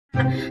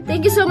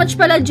Thank you so much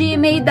pala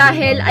GMA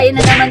dahil ayun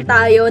na naman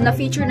tayo,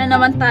 na-feature na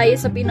naman tayo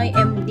sa Pinoy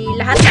MD.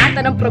 Lahat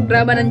ng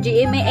programa ng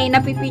GMA ay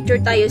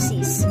na-feature tayo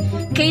sis.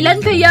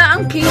 Kailan kaya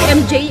ang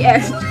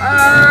KMJS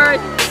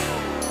Art?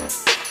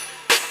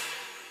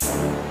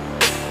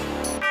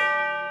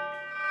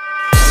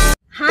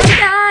 Hi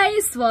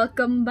guys!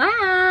 Welcome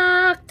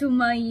back to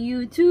my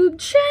YouTube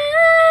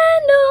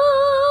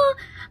channel!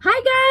 Hi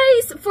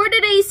guys! For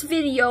today's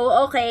video,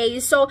 okay,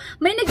 so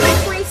may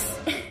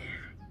nag-request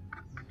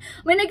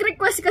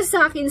kasi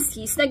sa akin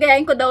sis,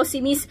 nagayain ko daw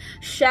si Miss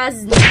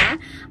Sachzna.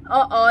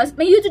 Oo,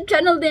 may YouTube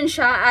channel din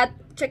siya at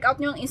check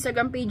out nyo yung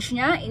Instagram page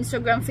niya,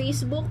 Instagram,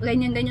 Facebook,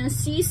 ganyan-ganyan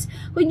sis.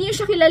 Kung hindi nyo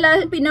siya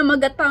kilala,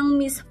 pinamagatang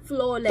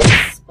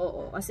Ms.Flawless.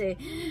 Oo, kasi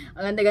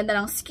ang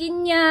ganda-ganda ng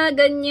skin niya,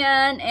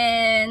 ganyan,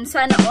 and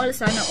sana all.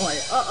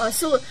 Oo,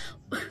 so,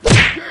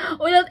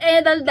 ulit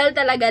dal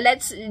talaga,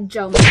 let's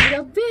jump to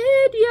the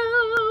video.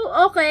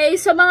 Okay,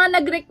 sa mga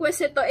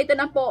nag-request ito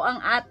na po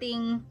ang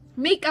ating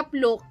makeup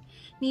look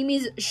ni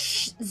Ms.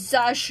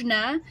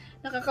 Sachzna.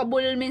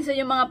 Nakakabulol minsan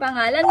yung mga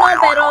pangalan, no?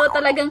 Pero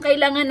talagang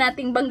kailangan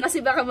nating bang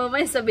kasi baka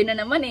mamaya sabi na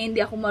naman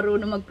hindi ako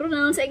marunong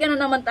mag-pronounce. Gano'n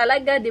naman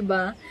talaga, 'di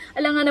ba?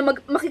 Alam nga na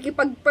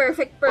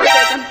makikipag-perfect pa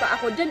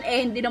ako dyan.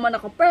 Hindi naman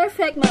ako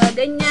perfect, mga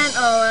ganyan.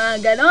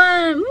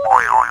 Gano'n.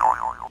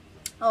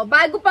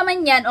 Bago pa man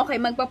yan, okay,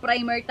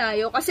 magpa-primer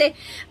tayo. Kasi,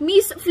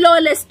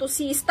 Ms.Flawless to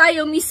sis,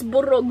 tayo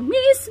Ms.Burog.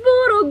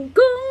 Ms.Burog,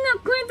 kung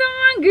ako'y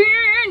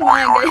tawagin.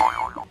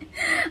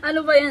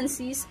 Ano ba yan,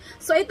 sis?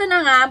 So, ito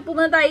na nga,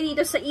 pumunta tayo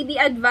dito sa ED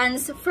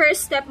Advanced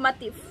First Step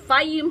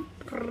Mattifying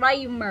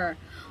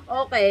Primer.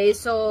 Okay,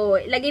 so,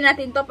 ilagay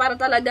natin to para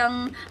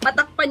talagang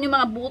matakpan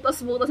yung mga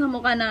butas-butas sa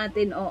mukha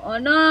natin.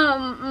 Oo, no?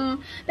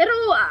 Pero,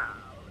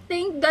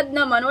 thank God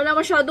naman, wala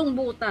masyadong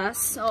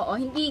butas. Oo,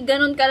 hindi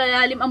ganun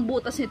kalalalim ang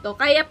butas nito.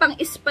 Kaya pang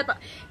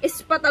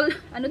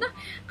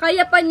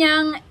kaya pa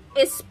niyang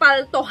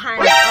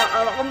espaltohan.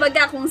 Oo,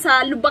 kumbaga kung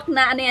sa lubak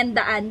na ano yan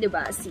daan, 'di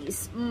ba,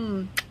 sis?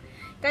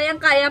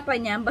 Kayang-kaya pa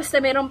niya,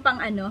 basta meron pang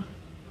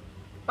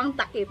pang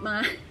takip,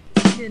 mga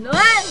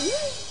gano'n.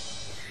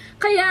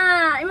 Kaya,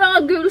 yung mga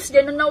girls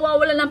dyan na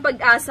nawawala ng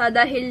pag-asa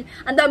dahil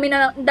ang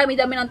dami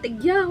ng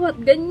tigyawat,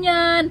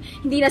 ganyan.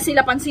 Hindi na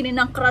sila pansinin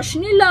ng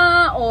crush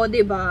nila. O,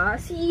 diba?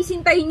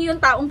 Sisintahin nyo yung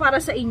taong para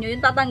sa inyo,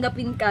 yung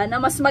tatanggapin ka na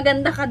mas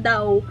maganda ka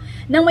daw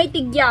nang may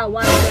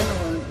tigyawat,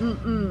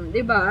 gano'n.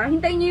 Diba?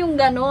 Hintayin nyo yung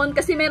gano'n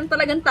kasi meron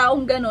talagang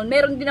taong gano'n.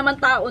 Meron din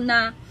naman tao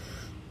na,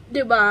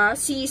 diba,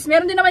 sis,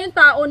 meron din naman yung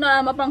tao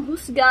na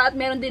mapanghusga at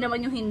meron din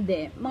naman yung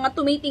hindi. Mga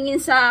tumitingin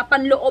sa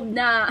panloob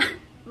na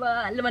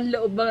laman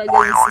loob, mga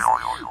ganun sis.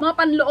 Mga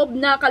panloob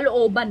na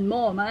kalooban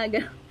mo, mga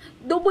ganun.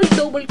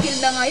 Double kill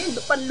na ngayon,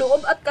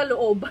 panloob at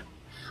kalooban.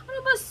 Ano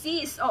ba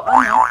sis? O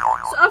ano?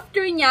 So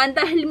after nyan,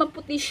 dahil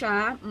maputi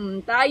siya,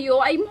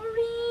 tayo ay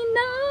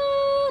Morena.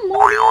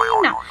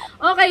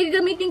 Okay,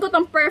 gamitin ko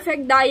tong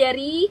Perfect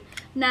Diary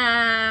na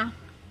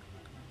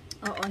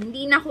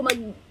hindi na ako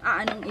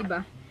anong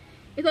iba.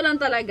 Ito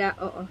lang talaga,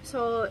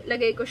 So,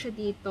 lagay ko siya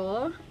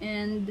dito.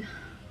 And,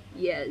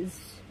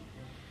 yes.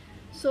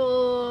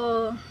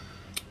 So,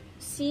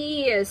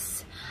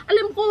 sis.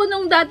 Alam ko,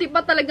 nung dati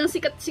pa talagang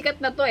sikat-sikat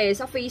na to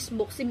sa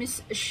Facebook, si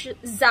Ms.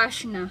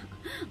 Sachzna.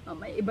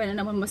 Mamaya, iba na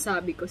naman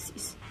masabi ko,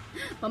 sis.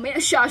 Mamaya,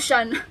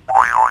 Shashan.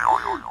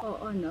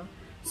 No.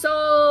 So,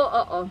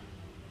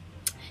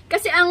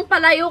 kasi ang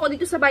palayo ko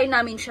dito sa bahay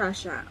namin,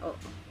 Shasha.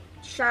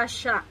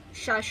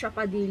 Shasha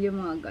Padilla,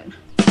 mga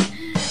gano'n.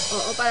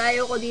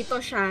 Palayo ko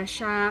dito,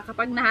 Shasha.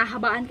 Kapag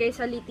nahahabaan kayo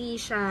sa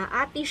Leticia,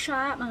 ate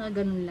siya,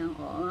 mga ganun lang.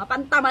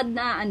 Pantamad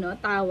na,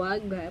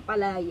 tawag,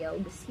 palayaw,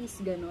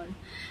 sis, ganun.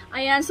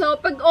 Ayan, so,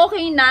 pag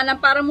okay na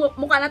para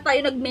mukha na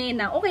tayo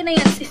nagmena, okay na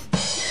yan, sis.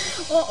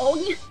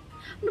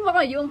 Ano ba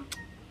kayo?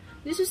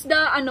 This is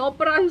the,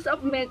 process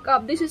of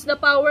makeup. This is the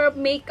power of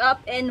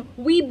makeup, and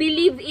we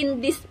believe in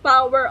this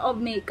power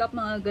of makeup,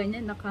 mga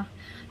ganyan.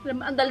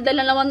 Ang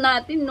daldala naman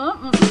natin, no?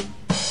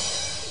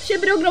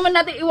 Siyempre, huwag naman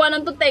natin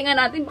iwanan itong tenga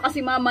natin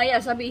kasi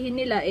mamaya sabihin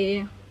nila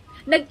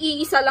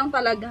nag-iisa lang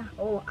talaga.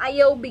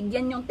 Ayaw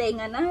bigyan yung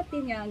tenga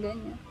natin,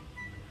 ganyan.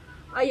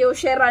 Ayaw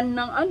sharean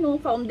ng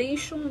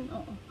foundation.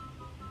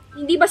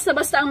 Hindi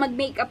basta-basta ang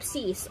mag-makeup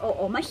sis.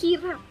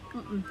 Mahirap.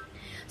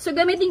 So,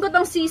 gamitin ko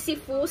tong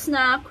Sisyphus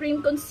na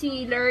cream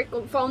concealer,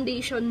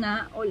 foundation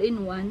na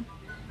all-in-one.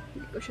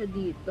 Hindi ko siya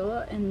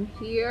dito. And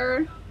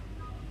here.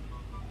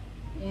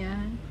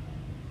 Ayan.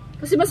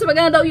 Kasi mas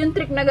maganda daw yung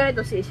trick na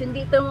ganito sis. Yung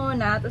dito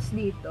muna, tapos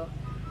dito.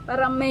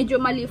 Para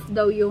medyo malift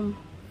daw yung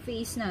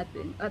face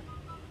natin. At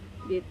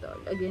dito,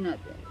 lagyan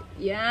natin.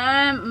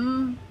 Yan.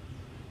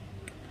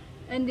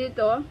 And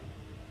dito.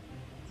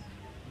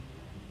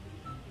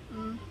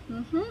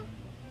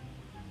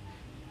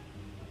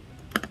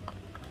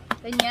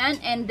 Ganyan.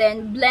 And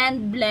then,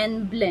 blend.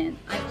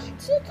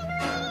 Chicken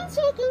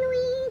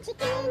wing,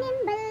 chicken and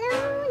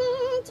bologna,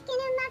 chicken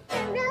and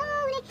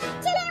macaroni,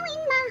 chili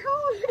in my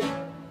home.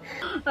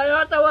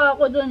 Tawa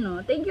ako dun, no.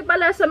 Thank you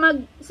pala sa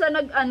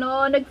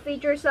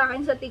nag-feature sa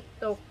akin sa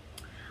TikTok.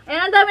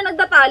 Ayan, ang dami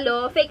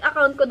nagtatalo. Fake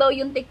account ko daw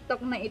yung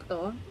TikTok na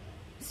ito.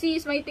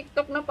 sis, may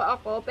TikTok na pa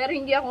ako, pero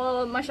hindi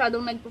ako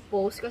masyadong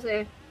nagpo-post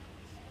kasi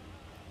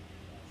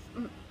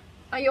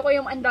ayoko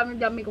yung ang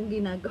dami-dami kong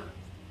ginagawa.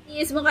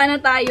 Sis, mukha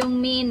na tayong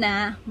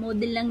Mina.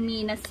 Model lang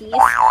Mina, sis.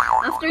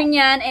 After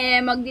nyan,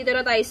 magdito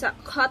na tayo sa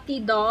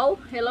Cutty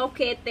Doll. Hello,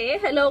 Kitty.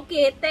 Hello,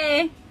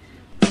 Kitty.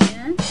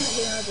 Ayan.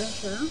 Lagyan natin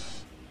siya.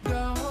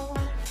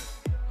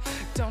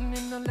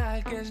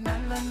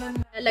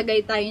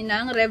 Lalagay tayo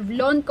ng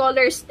Revlon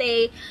Color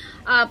Stay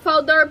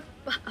powder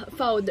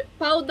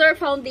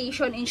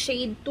foundation in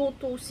shade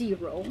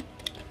 220.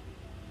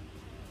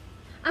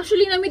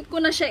 Actually, namit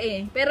ko na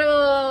siya pero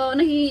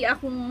nahihiya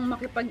akong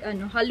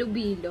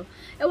halubilo.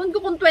 Ewan ko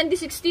kung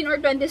 2016 or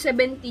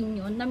 2017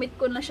 yun. Namit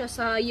ko na siya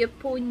sa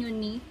Yaponyo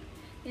ni.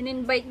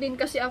 In-invite din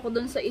kasi ako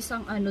doon sa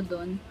isang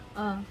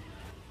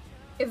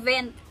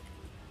event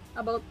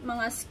about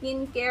mga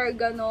skincare,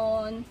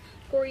 ganon.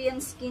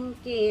 Korean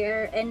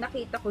skincare. And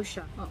nakita ko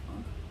siya.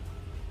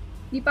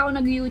 Di pa ako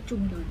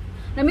nag-YouTube doon.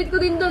 Namit ko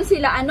din doon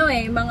sila,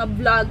 mga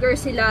vlogger,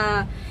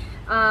 sila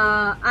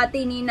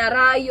Ate Nina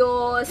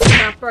Rayos,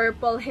 sila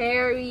Purple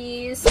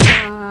Harris,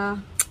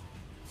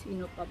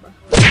 sino pa ba?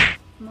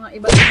 Mga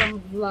iba't ibang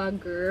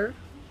vlogger.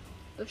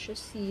 Ito siya,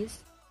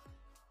 sis.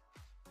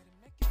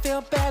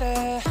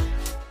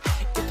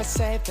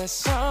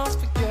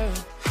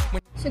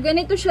 So,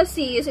 ganito siya,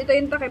 sis. Ito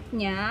yung takip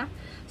niya.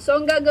 So,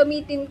 ang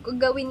gagawin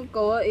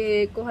ko,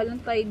 kuha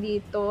lang tayo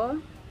dito.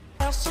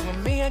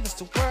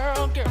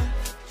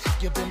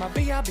 You be my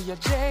B, I'll be your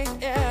J,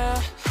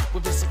 yeah. We'll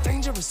be so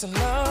dangerous in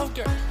love,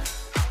 girl.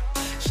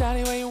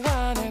 Shawty, where you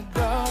wanna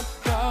go,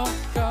 go,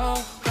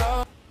 go,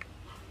 go.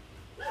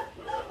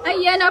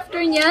 Ayan,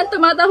 after nyan,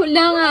 tumatahol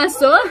na ang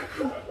aso.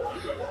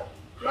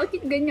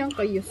 Bakit ganyan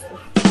kayo? So,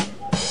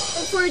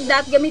 for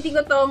that, gamitin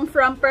ko tong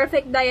From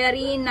Perfect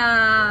Diary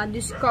na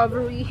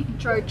Discovery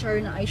Char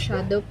na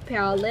eyeshadow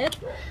palette.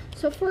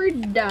 So, for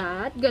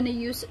that, gonna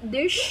use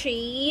this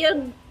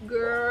shade,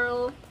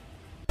 girl.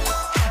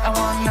 I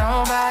want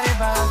nobody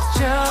but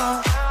you.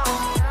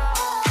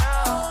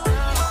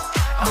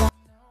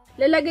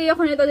 Lalagay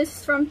ako nito. This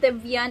is from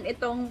Tevian.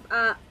 Itong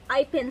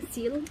eye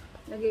pencil.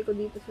 Lagay ko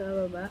dito sa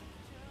baba.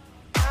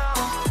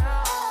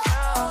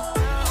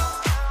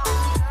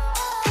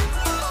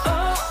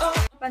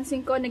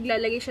 Pansin ko,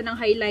 naglalagay siya ng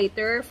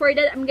highlighter. For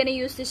that, I'm gonna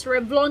use this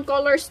Revlon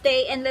Color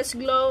Stay Endless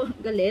Glow.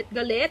 Galit.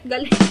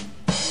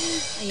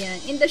 Ayan.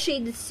 In the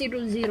shade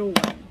 001.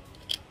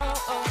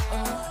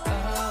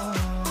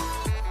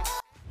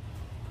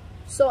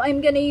 So,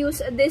 I'm gonna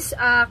use this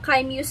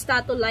Muse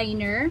Tattoo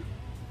Liner.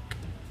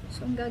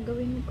 So, ang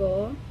gagawin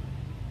ko,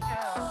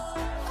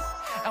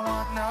 I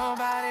want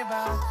nobody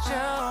but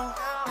you.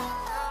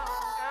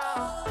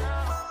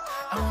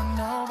 I want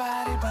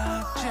nobody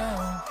but you.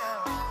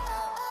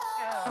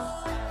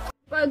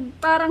 Pag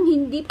parang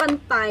hindi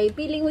pantay,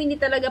 feeling ko hindi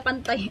talaga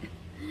pantay.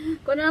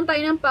 Kuha na lang tayo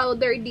ng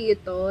powder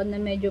dito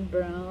na medyo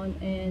brown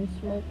and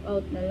smoke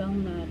out na lang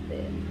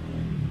natin.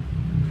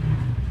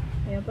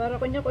 Ayan,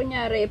 para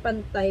kunyari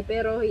pantay,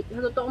 pero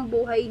sa totoong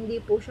buhay hindi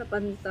po siya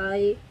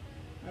pantay.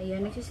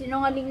 Ayan,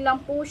 nagsisinungaling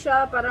lang po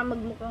siya para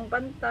magmukhang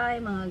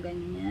pantay, mga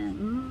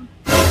ganyan.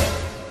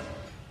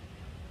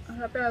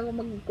 Harap na ako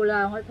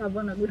magkulangot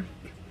habang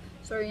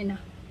sorry na.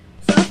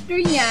 So, after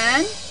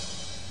nyan,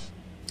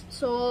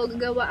 so,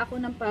 gagawa ako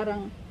ng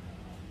parang,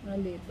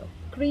 dito,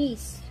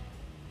 crease.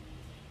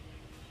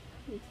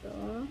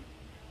 Dito.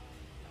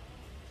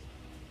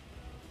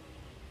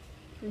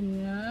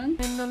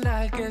 Ganyan.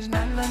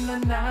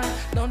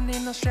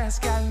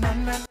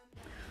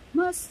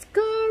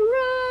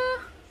 Mascara.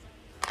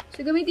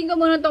 So, gamitin ko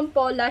muna tong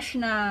polish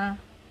na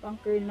pang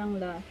curl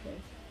ng lashes.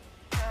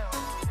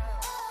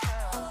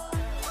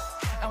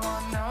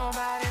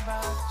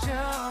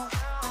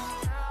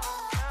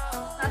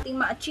 Ating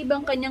ma-achieve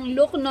ang kanyang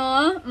look,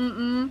 no?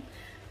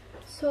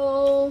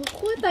 So,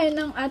 kuha tayo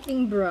ng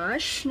ating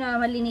brush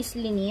na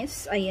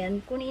malinis-linis.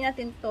 Ayan. Kunin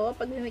natin to.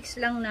 Pag-mix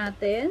lang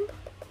natin.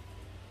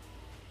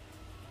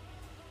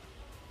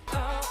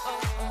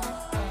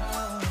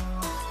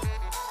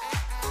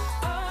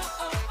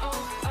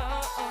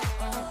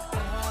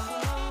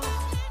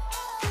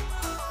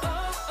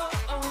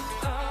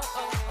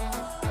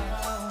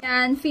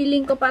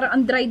 Feeling ko parang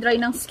ang dry-dry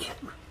ng skin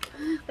ko.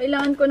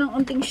 Kailangan ko ng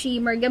unting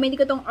shimmer. Gamitin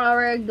ko tong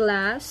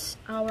Hourglass.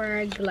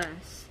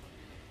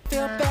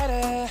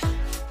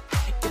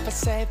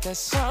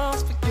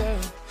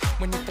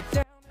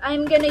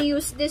 I'm gonna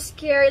use this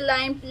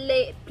Careline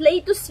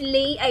Play to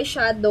Slay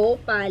eyeshadow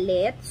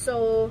palette.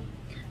 So,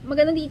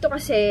 maganda dito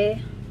kasi,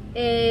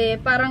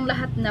 parang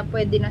lahat na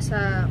pwede na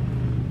sa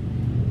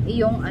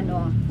iyong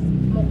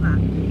mukha.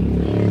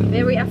 Ayan,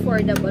 very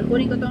affordable.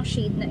 Kunin ko tong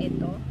shade na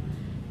ito.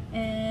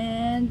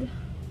 And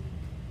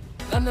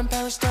London,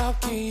 Paris,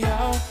 Tokyo,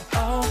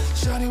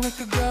 shawty we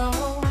could go.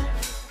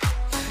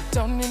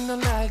 Don't need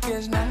no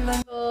luggage,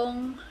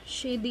 yung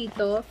shade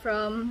dito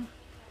from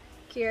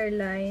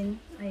Careline.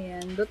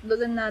 Ayan,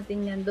 dot-dotin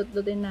natin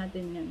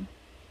yan.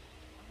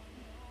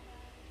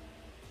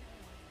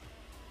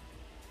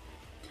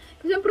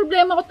 Kasi ang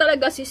problema ko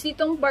talaga sis,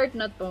 ditong part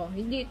na to,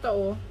 hindi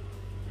ito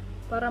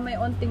para may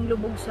onting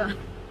lubog sa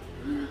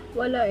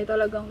Wala eh,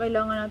 talagang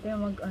kailangan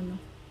natin mag-ano.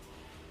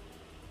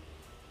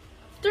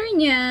 After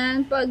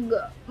nyan, pag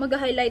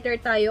mag-highlighter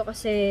tayo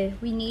kasi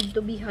we need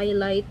to be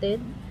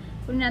highlighted.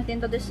 Kunin natin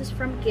to. This is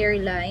from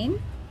Careline.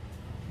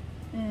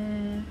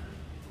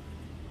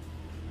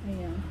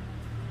 Ayan.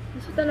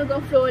 Kasi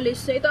talagang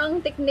flawless. So, ito ang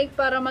technique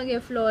para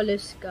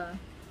mag-flawless ka.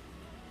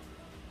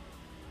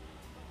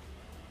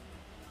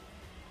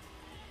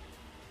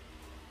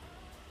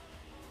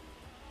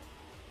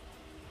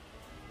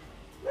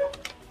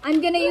 I'm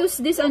gonna use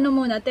this ano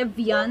muna,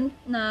 Tevian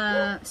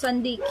na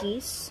Sunday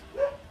Kiss.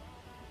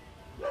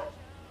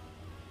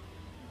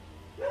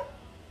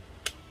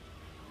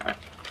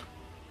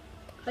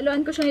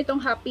 Haluan ko siya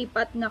nitong Happy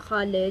Pot na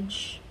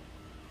College.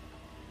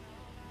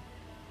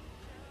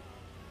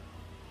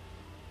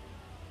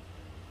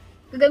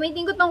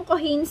 Gagamitin ko tong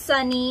Cohin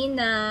Sunny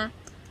na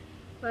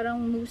parang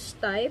mousse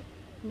type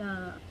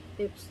na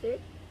lipstick.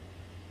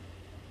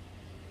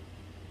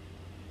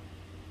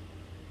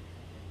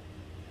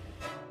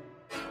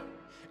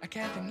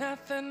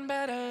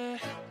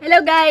 Hello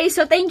guys!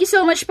 So thank you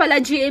so much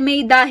pala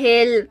GMA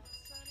dahil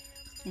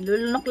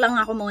nilulunok lang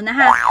ako muna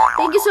ha.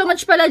 Thank you so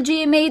much pala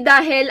GMA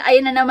dahil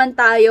ayun na naman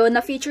tayo,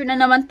 na-feature na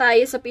naman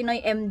tayo sa Pinoy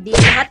MD.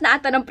 Lahat na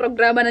ata ng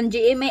programa ng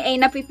GMA ay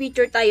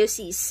na-feature tayo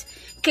sis.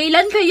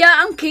 Kailan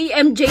kaya ang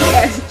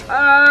KMJS?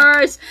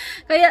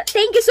 Kaya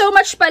thank you so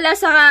much pala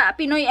sa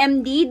Pinoy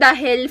MD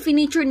dahil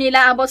feature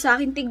nila about sa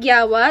akin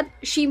tigyawat.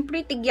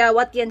 Siyempre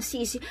tigyawat yan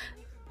sis.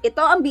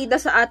 Ito ang bida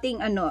sa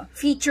ating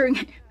feature.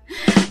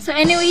 So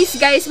anyways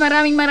guys,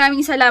 maraming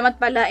salamat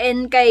pala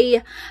and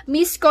kay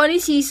Miss Connie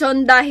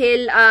Season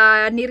dahil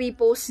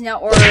ni-repost niya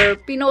or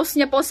pinost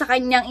niya po sa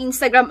kanyang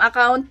Instagram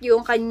account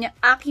yung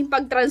aking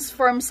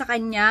pag-transform sa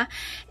kanya.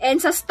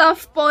 And sa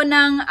staff po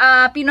ng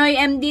Pinoy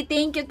MD,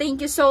 thank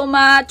you so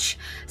much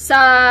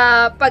sa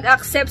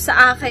pag-accept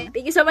sa akin.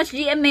 Thank you so much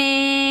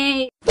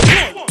GMA!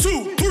 1,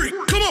 2,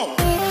 3, come on!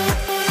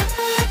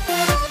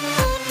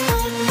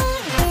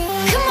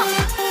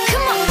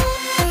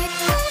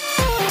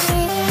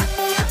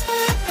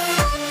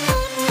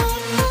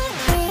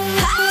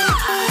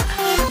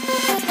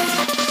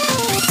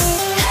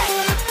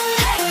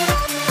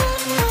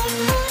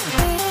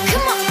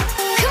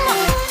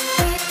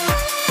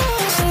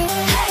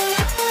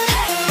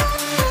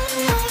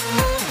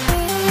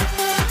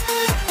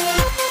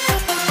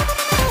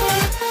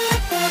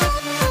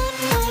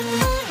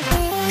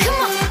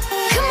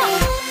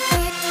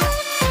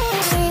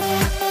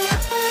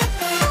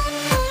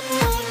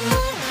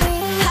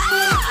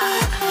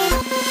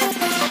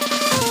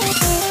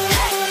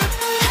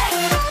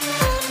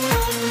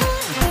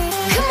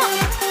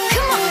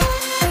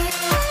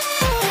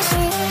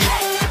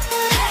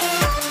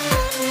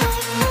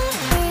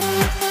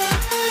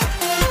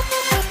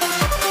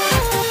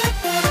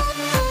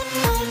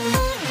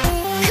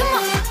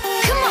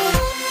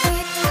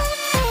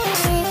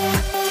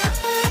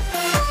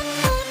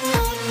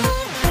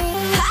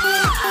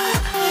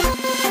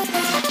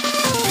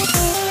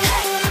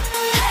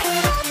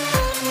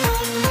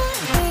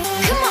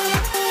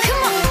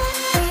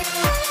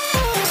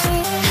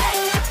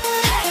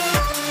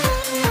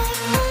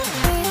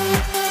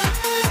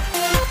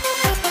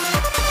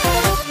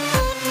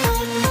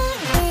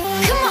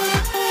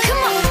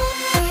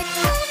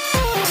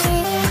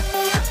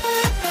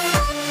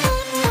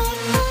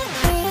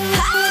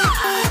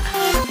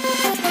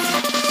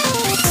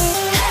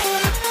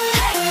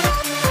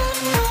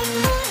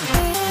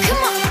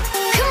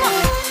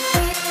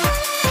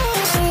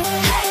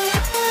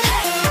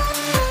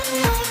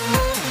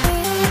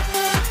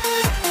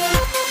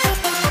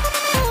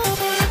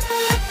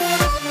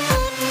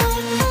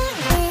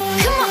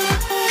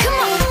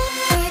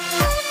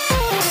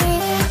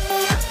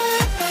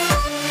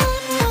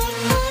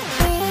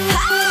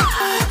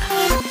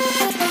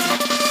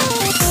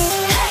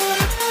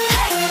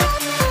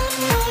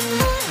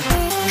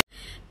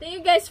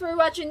 For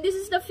watching. This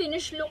is the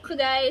finished look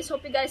guys.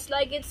 Hope you guys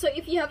like it. So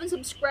if you haven't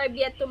subscribed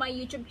yet to my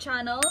YouTube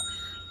channel,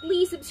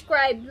 please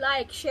subscribe,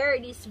 like, share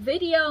this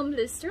video,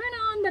 please turn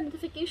on the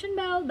notification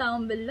bell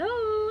down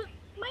below.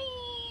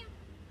 Bye!